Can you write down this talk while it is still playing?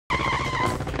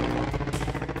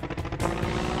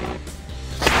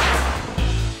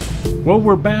Well,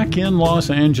 we're back in Los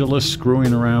Angeles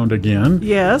screwing around again.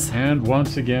 Yes. And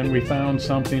once again, we found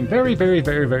something very, very,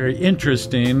 very, very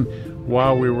interesting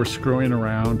while we were screwing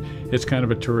around. It's kind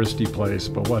of a touristy place,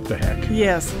 but what the heck.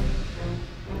 Yes.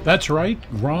 That's right,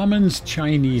 Grauman's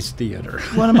Chinese Theater.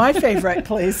 One of my favorite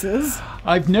places.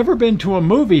 I've never been to a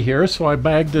movie here, so I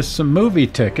bagged us some movie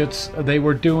tickets. They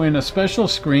were doing a special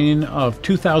screening of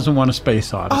 2001: A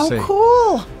Space Odyssey. Oh,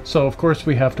 cool. So, of course,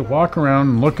 we have to walk around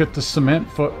and look at the cement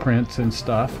footprints and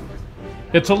stuff.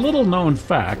 It's a little known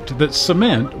fact that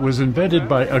cement was invented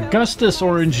by Augustus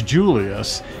Orange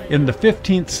Julius in the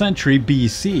 15th century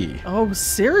BC. Oh,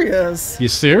 serious? You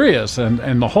serious?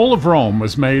 And the whole of Rome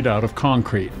was made out of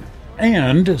concrete.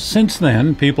 And since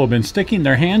then, people have been sticking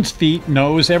their hands, feet,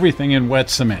 nose, everything in wet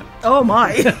cement. Oh,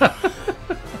 my.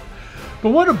 But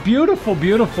what a beautiful,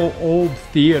 beautiful old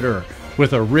theater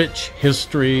with a rich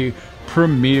history,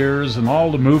 premieres, and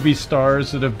all the movie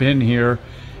stars that have been here.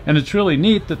 And it's really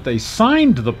neat that they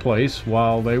signed the place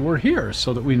while they were here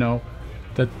so that we know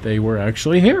that they were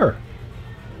actually here.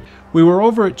 We were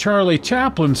over at Charlie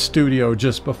Chaplin's studio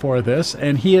just before this,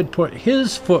 and he had put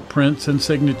his footprints and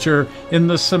signature in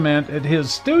the cement at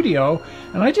his studio,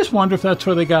 and I just wonder if that's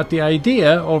where they got the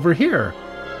idea over here.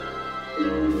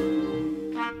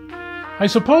 I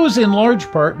suppose in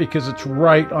large part because it's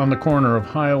right on the corner of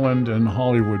Highland and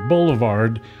Hollywood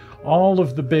Boulevard, all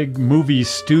of the big movie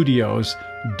studios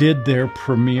did their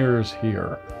premieres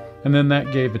here. And then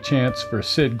that gave a chance for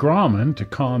Sid Grauman to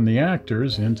con the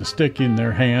actors into sticking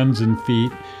their hands and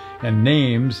feet and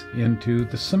names into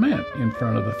the cement in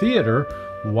front of the theater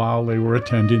while they were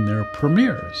attending their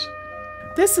premieres.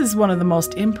 This is one of the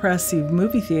most impressive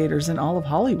movie theaters in all of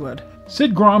Hollywood.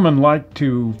 Sid Grauman liked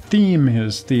to theme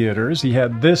his theaters. He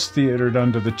had this theater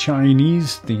done to the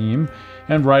Chinese theme,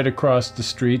 and right across the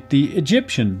street, the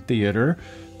Egyptian theater,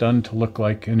 done to look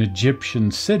like an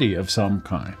Egyptian city of some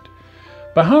kind.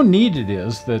 But how neat it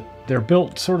is that they're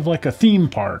built sort of like a theme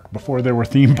park before there were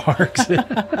theme parks.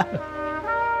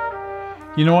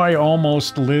 You know, I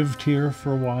almost lived here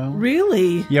for a while.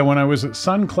 Really? Yeah, when I was at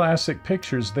Sun Classic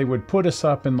Pictures, they would put us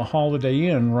up in the Holiday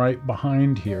Inn right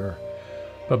behind here.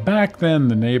 But back then,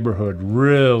 the neighborhood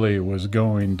really was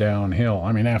going downhill.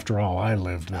 I mean, after all, I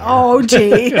lived there. Oh,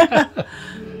 gee.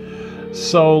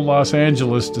 So Los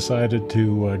Angeles decided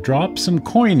to drop some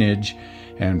coinage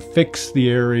and fix the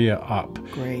area up.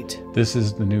 Great. This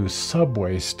is the new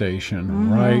subway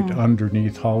station right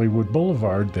underneath Hollywood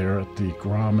Boulevard there at the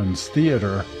Grauman's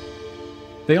Theater.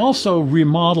 They also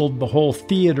remodeled the whole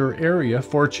theater area,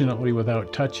 fortunately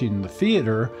without touching the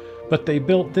theater, but they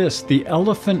built this, the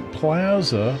Elephant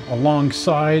Plaza,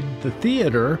 alongside the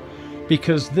theater,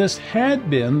 because this had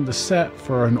been the set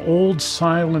for an old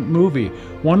silent movie,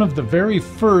 one of the very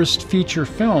first feature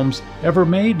films ever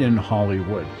made in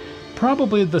Hollywood.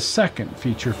 Probably the second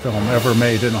feature film ever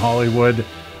made in Hollywood,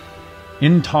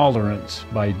 Intolerance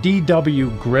by D.W.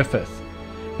 Griffith.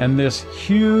 And this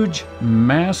huge,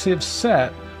 massive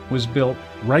set was built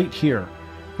right here,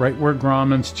 right where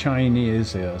Grauman's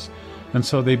Chinese is. And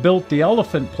so they built the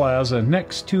Elephant Plaza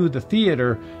next to the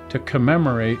theater to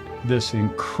commemorate this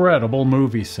incredible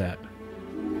movie set.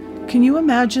 Can you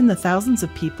imagine the thousands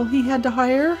of people he had to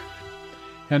hire?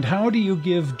 And how do you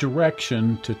give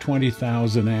direction to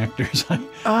 20,000 actors?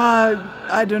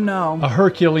 I don't know. A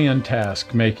Herculean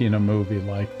task making a movie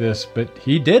like this, but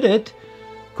he did it.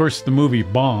 Of course, the movie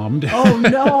bombed. Oh,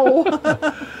 no.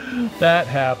 That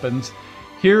happens.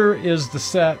 Here is the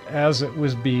set as it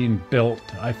was being built.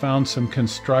 I found some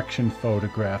construction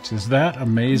photographs. Is that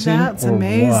amazing? That's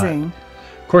amazing.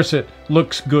 What? Of course, it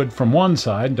looks good from one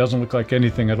side, doesn't look like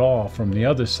anything at all from the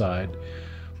other side.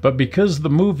 But because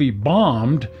the movie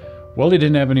bombed, well, they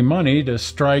didn't have any money to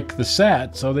strike the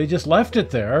set, so they just left it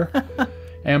there.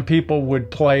 And people would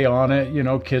play on it, you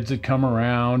know, kids would come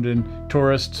around and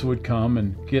tourists would come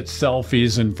and get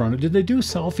selfies in front of it. Did they do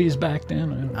selfies back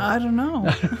then? I don't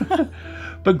know.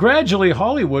 But gradually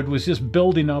Hollywood was just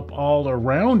building up all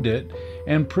around it,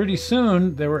 and pretty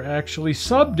soon there were actually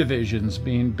subdivisions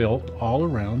being built all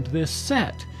around this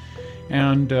set.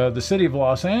 And the city of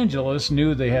Los Angeles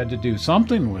knew they had to do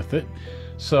something with it,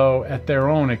 so at their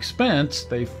own expense,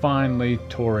 they finally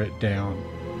tore it down.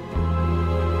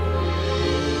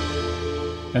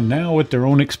 And now at their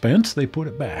own expense, they put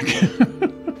it back.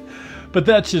 But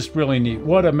that's just really neat.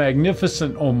 What a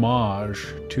magnificent homage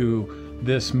to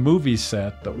this movie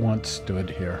set that once stood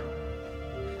here.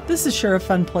 This is sure a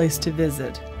fun place to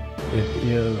visit. It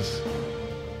is.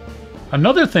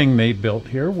 Another thing they built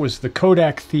here was the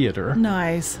Kodak Theater.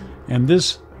 Nice. And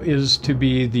this is to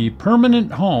be the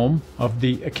permanent home of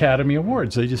the Academy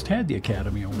Awards. They just had the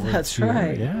Academy Awards. That's here.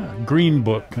 right. Yeah, Green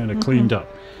Book kind of cleaned up.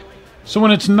 So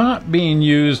when it's not being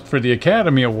used for the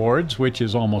Academy Awards, which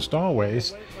is almost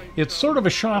always, it's sort of a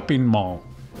shopping mall.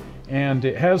 And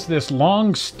it has this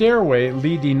long stairway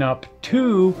leading up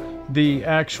to the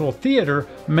actual theater,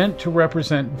 meant to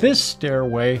represent this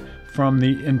stairway from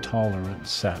the Intolerance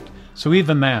set. So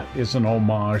even that is an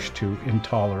homage to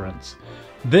Intolerance.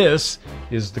 This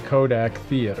is the Kodak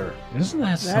Theater. Isn't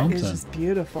that something? That is just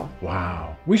beautiful.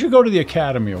 Wow. We should go to the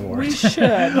Academy Awards. We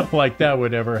should. Like that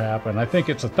would ever happen. I think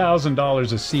it's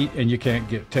 $1,000 a seat and you can't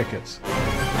get tickets.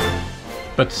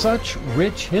 But such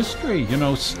rich history. You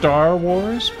know, Star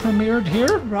Wars premiered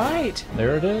here. Right.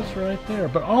 There it is right there.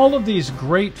 But all of these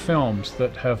great films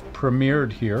that have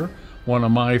premiered here, one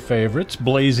of my favorites,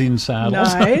 Blazing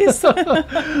Saddles. Nice.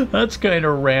 That's kind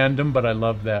of random, but I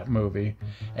love that movie.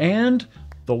 And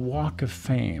the Walk of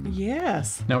Fame.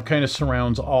 Yes. Now, it kind of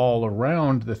surrounds all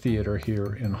around the theater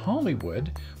here in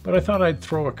Hollywood, but I thought I'd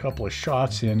throw a couple of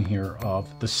shots in here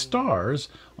of the stars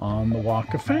on the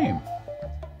Walk of Fame.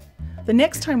 The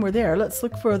next time we're there, let's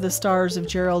look for the stars of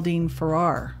Geraldine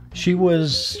Farrar. She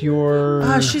was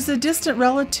your... She's a distant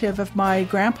relative of my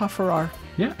grandpa Farrar.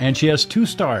 Yeah, and she has 2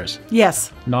 stars.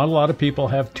 Yes. Not a lot of people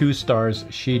have 2 stars.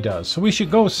 She does. So we should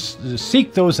go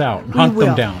seek those out and hunt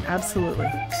them down.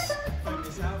 Absolutely.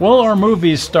 Well, our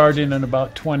movie's starting in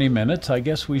about 20 minutes. I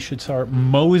guess we should start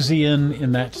moseying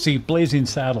in that. See, Blazing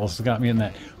Saddles got me in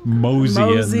that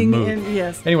moseying mood.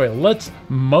 Yes. Anyway, let's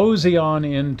mosey on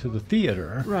into the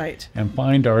theater. Right. And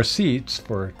find our seats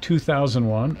for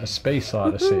 2001: A Space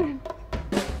Odyssey. Woohoo.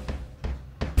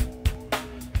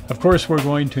 Of course, we're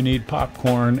going to need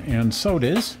popcorn and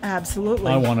sodas.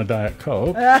 Absolutely. I want a Diet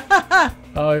Coke.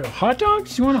 Hot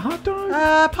dogs? You want a hot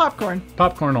dog? Popcorn.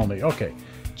 Popcorn only. Okay.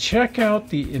 Check out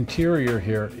the interior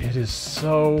here. It is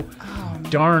so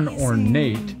darn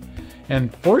ornate.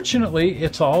 And fortunately,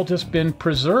 it's all just been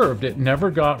preserved. It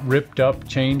never got ripped up,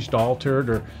 changed,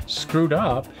 altered, or screwed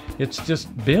up. It's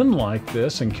just been like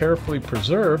this and carefully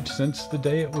preserved since the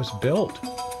day it was built.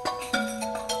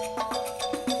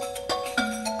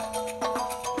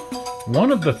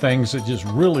 One of the things that just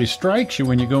really strikes you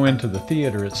when you go into the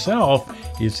theater itself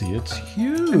is it's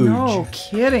huge. No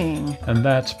kidding. And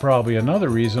that's probably another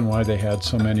reason why they had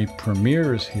so many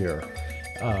premieres here.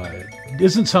 It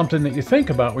isn't something that you think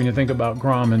about when you think about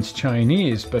Grauman's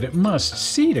Chinese, but it must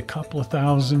seat a couple of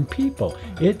thousand people.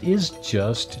 It is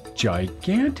just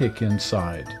gigantic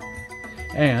inside.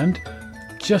 And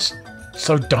just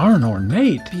so darn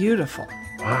ornate. Beautiful.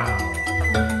 Wow.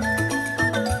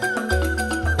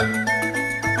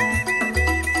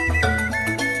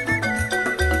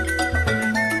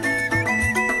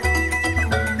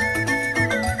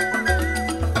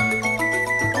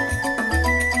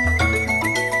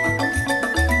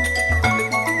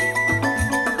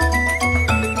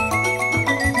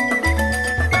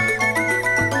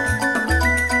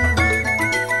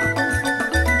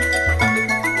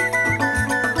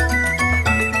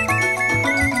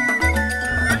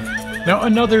 Now,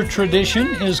 another tradition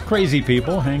is crazy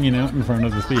people hanging out in front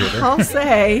of the theater. I'll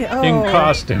say. Oh. In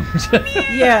costumes.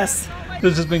 Yes.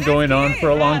 This has been going on for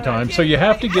a long time. So you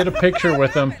have to get a picture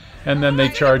with them, and then they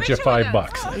charge you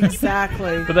 $5.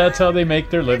 Exactly. But that's how they make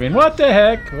their living. What the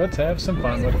heck? Let's have some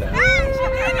fun with that.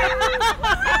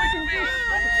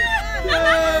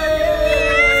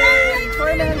 Yay!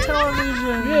 Toyman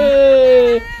television.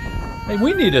 Yay! Hey,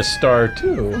 we need a star,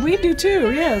 too. We do,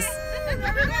 too. Yes.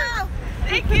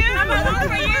 Thank you. One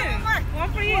for you.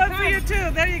 One for you. One for you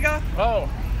too. There you go. Oh,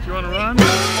 do you want to run?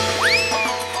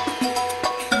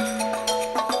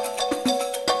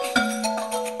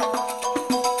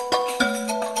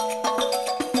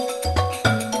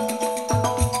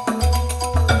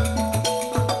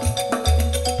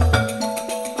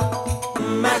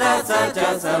 Mada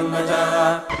saja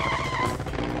samaja.